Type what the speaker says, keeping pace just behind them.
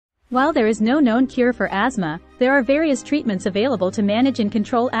While there is no known cure for asthma, there are various treatments available to manage and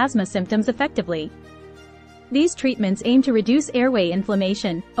control asthma symptoms effectively. These treatments aim to reduce airway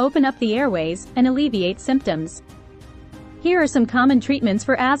inflammation, open up the airways, and alleviate symptoms. Here are some common treatments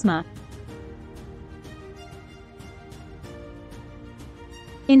for asthma.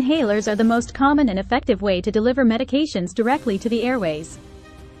 Inhalers are the most common and effective way to deliver medications directly to the airways.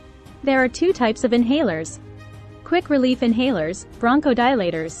 There are two types of inhalers: quick relief inhalers,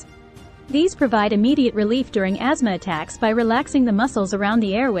 bronchodilators. These provide immediate relief during asthma attacks by relaxing the muscles around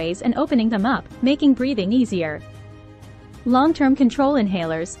the airways and opening them up, making breathing easier. Long-term control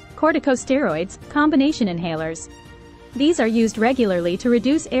inhalers, corticosteroids, combination inhalers. These are used regularly to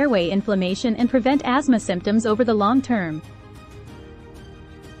reduce airway inflammation and prevent asthma symptoms over the long term.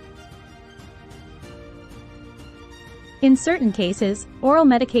 In certain cases, oral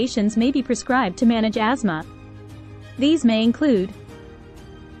medications may be prescribed to manage asthma. These may include: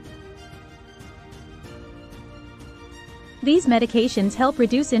 these medications help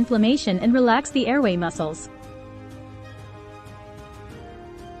reduce inflammation and relax the airway muscles.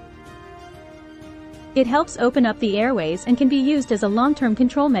 It helps open up the airways and can be used as a long-term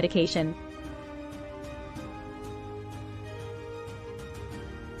control medication.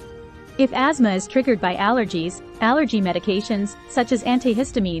 If asthma is triggered by allergies, allergy medications, such as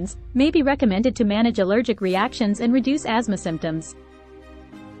antihistamines, may be recommended to manage allergic reactions and reduce asthma symptoms.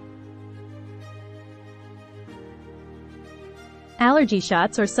 Allergy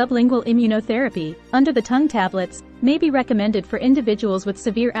shots or sublingual immunotherapy, under-the-tongue tablets, may be recommended for individuals with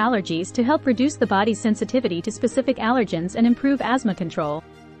severe allergies to help reduce the body's sensitivity to specific allergens and improve asthma control.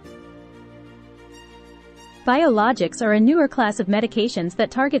 Biologics are a newer class of medications that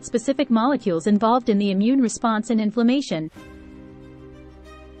target specific molecules involved in the immune response and inflammation.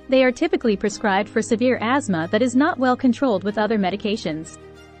 They are typically prescribed for severe asthma that is not well controlled with other medications.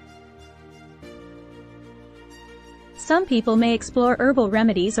 Some people may explore herbal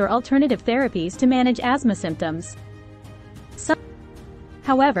remedies or alternative therapies to manage asthma symptoms.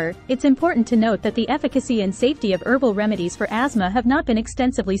 However, it's important to note that the efficacy and safety of herbal remedies for asthma have not been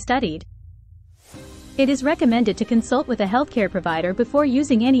extensively studied. It is recommended to consult with a healthcare provider before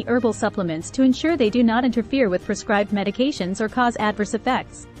using any herbal supplements to ensure they do not interfere with prescribed medications or cause adverse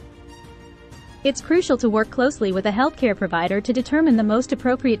effects. It's crucial to work closely with a healthcare provider to determine the most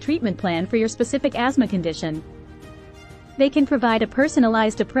appropriate treatment plan for your specific asthma condition. They can provide a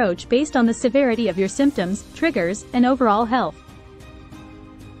personalized approach based on the severity of your symptoms, triggers, and overall health.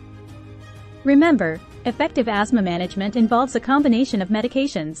 Remember, effective asthma management involves a combination of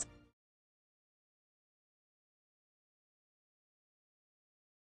medications.